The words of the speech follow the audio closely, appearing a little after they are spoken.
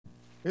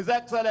His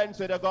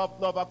Excellency, the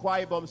Governor of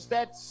Akwa Ibom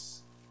State,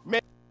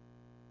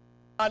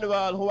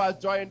 Emmanuel, who has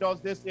joined us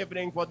this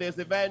evening for this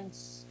event.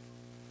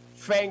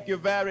 Thank you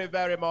very,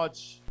 very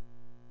much.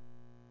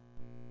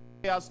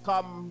 He has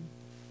come,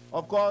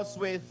 of course,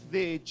 with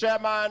the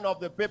chairman of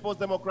the People's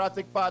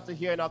Democratic Party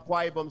here in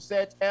Akwa Ibom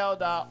State,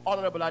 Elder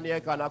Honorable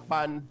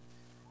Akwa.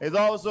 Is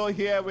also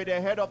here with the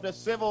head of the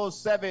civil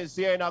service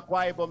here in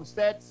Akwa Ibom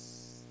State.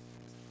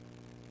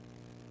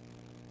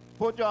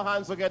 Put your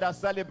hands together,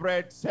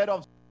 celebrate head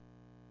of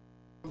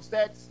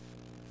state.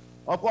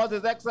 Of course,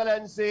 His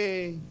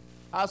Excellency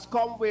has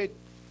come with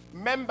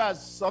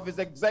members of his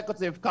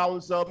executive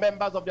council,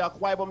 members of the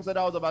Akwa Ibom State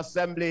House of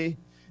Assembly.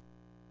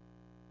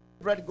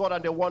 Celebrate God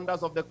and the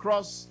wonders of the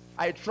cross.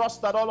 I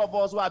trust that all of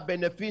us who are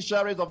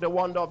beneficiaries of the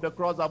wonder of the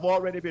cross have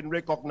already been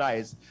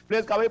recognized.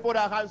 Please, can we put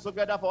our hands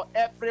together for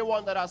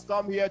everyone that has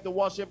come here to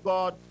worship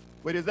God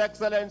with His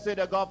Excellency,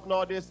 the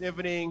Governor, this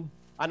evening,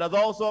 and has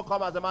also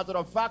come, as a matter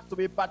of fact, to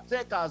be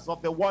partakers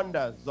of the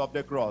wonders of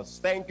the cross.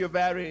 Thank you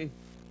very,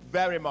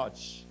 very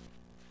much.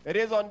 It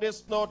is on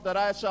this note that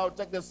I shall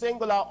take the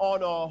singular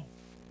honor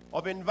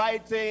of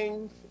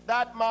inviting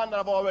that man that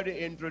I've already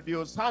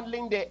introduced,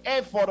 handling the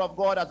effort of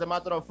God, as a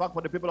matter of fact,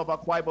 for the people of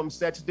Akwa Ibom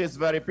State this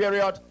very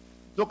period,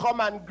 to come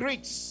and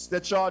greet the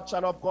church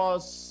and, of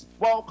course,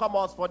 welcome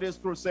us for this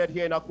crusade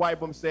here in Akwa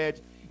Ibom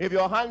State. If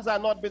your hands are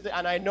not busy,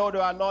 and I know they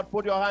are not,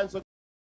 put your hands together.